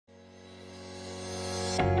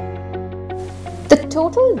The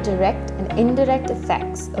total direct and indirect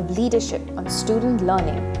effects of leadership on student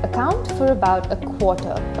learning account for about a quarter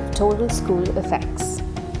of total school effects.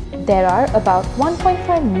 There are about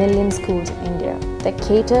 1.5 million schools in India that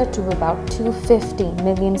cater to about 250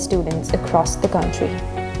 million students across the country.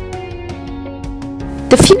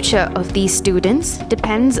 The future of these students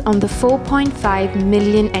depends on the 4.5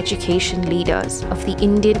 million education leaders of the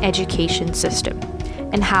Indian education system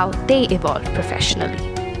and how they evolve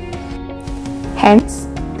professionally. Hence,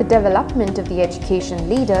 the development of the education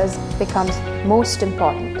leaders becomes most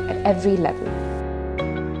important at every level.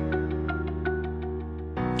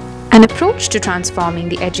 An approach to transforming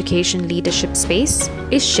the education leadership space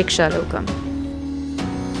is Shikshalokam.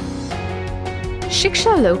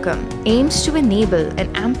 Shikshalokam aims to enable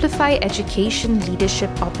and amplify education leadership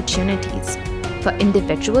opportunities for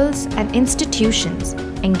individuals and institutions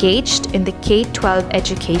engaged in the K-12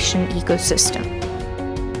 education ecosystem.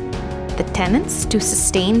 The tenets to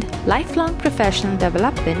sustained lifelong professional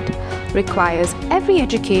development requires every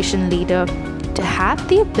education leader to have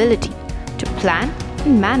the ability to plan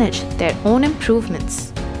and manage their own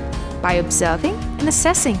improvements by observing and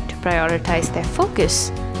assessing to prioritize their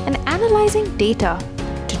focus and analyzing data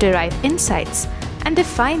to derive insights and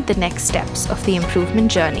define the next steps of the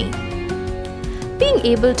improvement journey. Being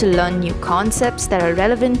able to learn new concepts that are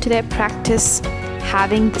relevant to their practice,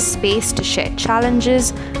 having the space to share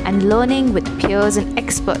challenges and learning with peers and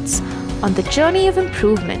experts on the journey of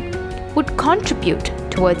improvement would contribute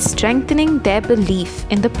towards strengthening their belief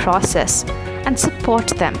in the process and support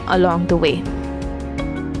them along the way.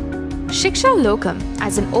 Shikshalokam,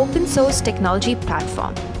 as an open source technology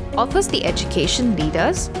platform, offers the education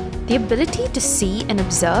leaders the ability to see and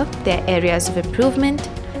observe their areas of improvement,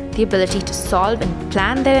 the ability to solve and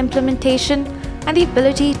plan their implementation, and the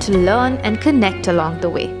ability to learn and connect along the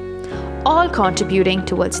way, all contributing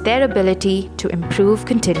towards their ability to improve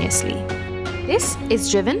continuously. This is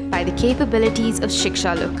driven by the capabilities of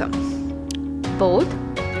Shikshalokam. Both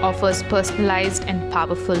offers personalized and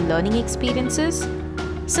powerful learning experiences,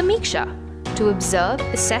 Samiksha to observe,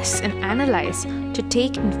 assess and analyze to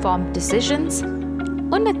take informed decisions,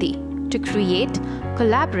 Unnati to create,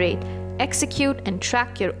 collaborate, execute and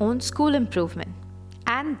track your own school improvement,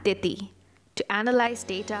 and Diti to analyze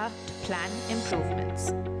data to plan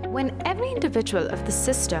improvements. When every individual of the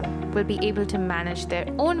system will be able to manage their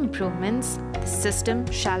own improvements, the system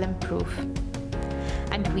shall improve.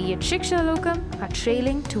 And we at Shikshalokam are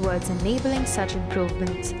trailing towards enabling such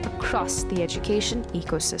improvements across the education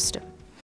ecosystem.